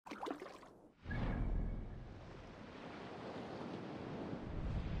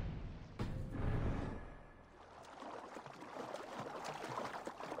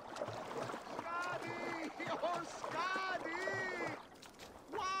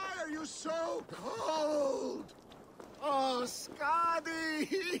so cold! Oh, Skadi!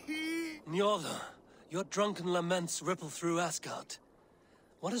 Nьёrda, your drunken laments ripple through Asgard.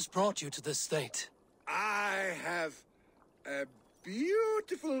 What has brought you to this state? I have a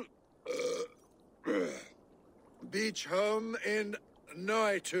beautiful beach home in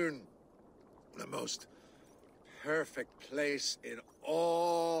Nöitun. The most perfect place in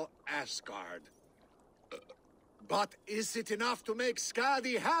all Asgard. But is it enough to make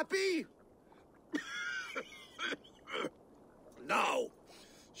Skadi happy? No.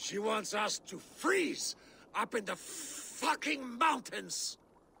 She wants us to freeze up in the fucking mountains.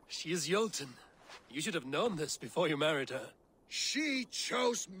 She is Jotun. You should have known this before you married her. She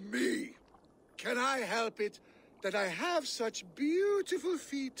chose me. Can I help it that I have such beautiful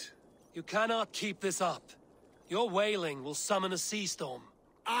feet? You cannot keep this up. Your wailing will summon a sea storm.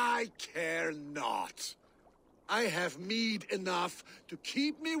 I care not. I have mead enough to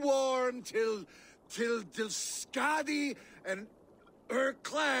keep me warm till Skadi and her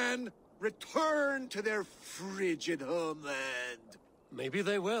clan return to their frigid homeland. Maybe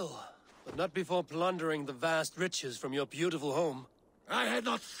they will, but not before plundering the vast riches from your beautiful home. I had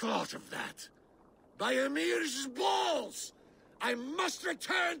not thought of that. By Ymir's balls! I must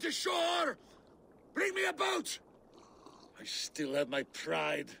return to shore! Bring me a boat! I still have my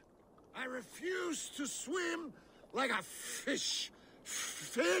pride. I refuse to swim like a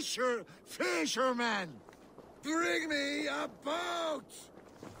fisherman! Bring me a boat!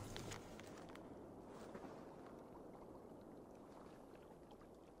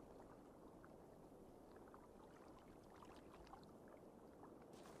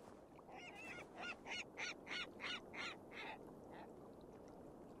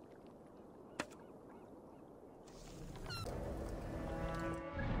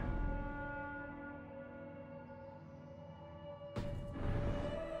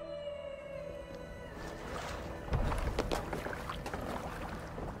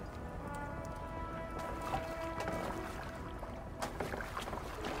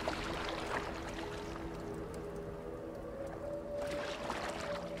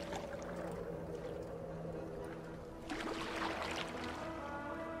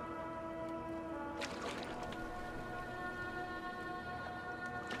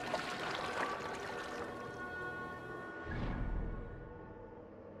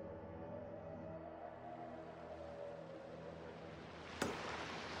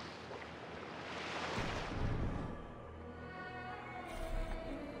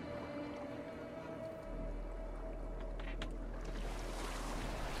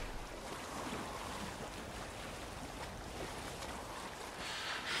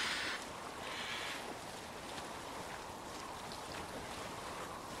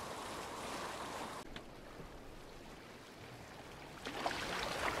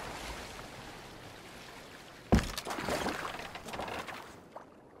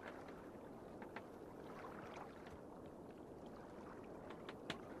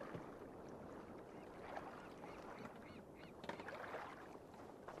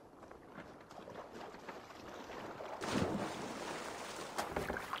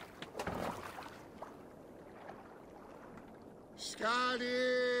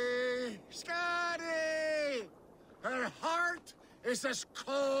 Skadi! Skadi! Her heart is as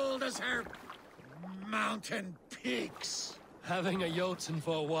cold as her mountain peaks. Having a Jotun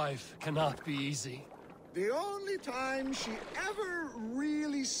for a wife cannot be easy. The only time she ever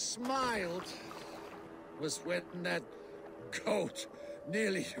really smiled was when that goat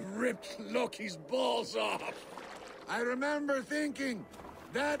nearly ripped Loki's balls off. I remember thinking,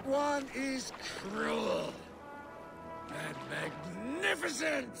 that one is cruel and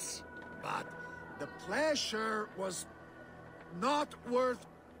magnificent. But the pleasure was not worth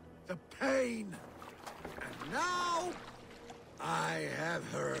the pain. And now I have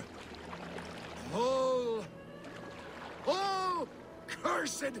her whole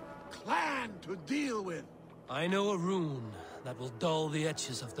cursed clan to deal with. I know a rune that will dull the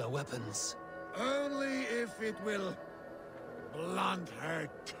edges of their weapons. Only if it will blunt her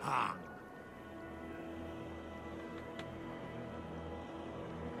tongue.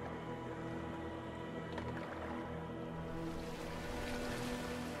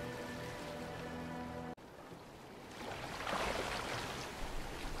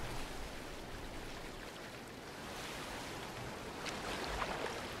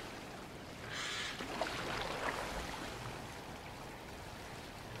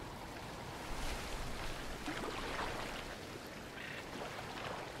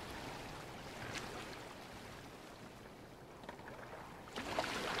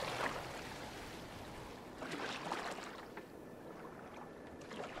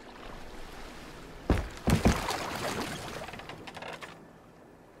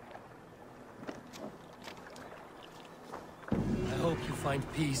 find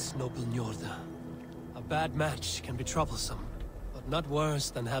peace, noble Nьёрda. A bad match can be troublesome, but not worse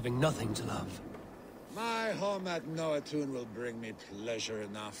than having nothing to love. My home at Noatun will bring me pleasure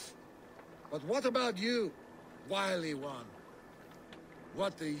enough. But what about you, wily one?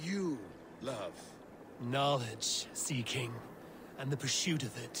 What do you love? Knowledge, Sea King, and the pursuit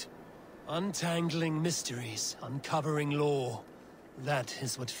of it. Untangling mysteries, uncovering lore. That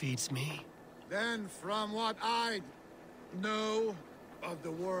is what feeds me. Then from what I know of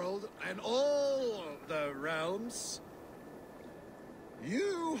the world and all the realms,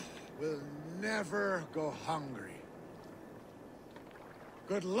 you will never go hungry.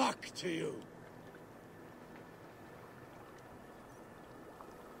 Good luck to you.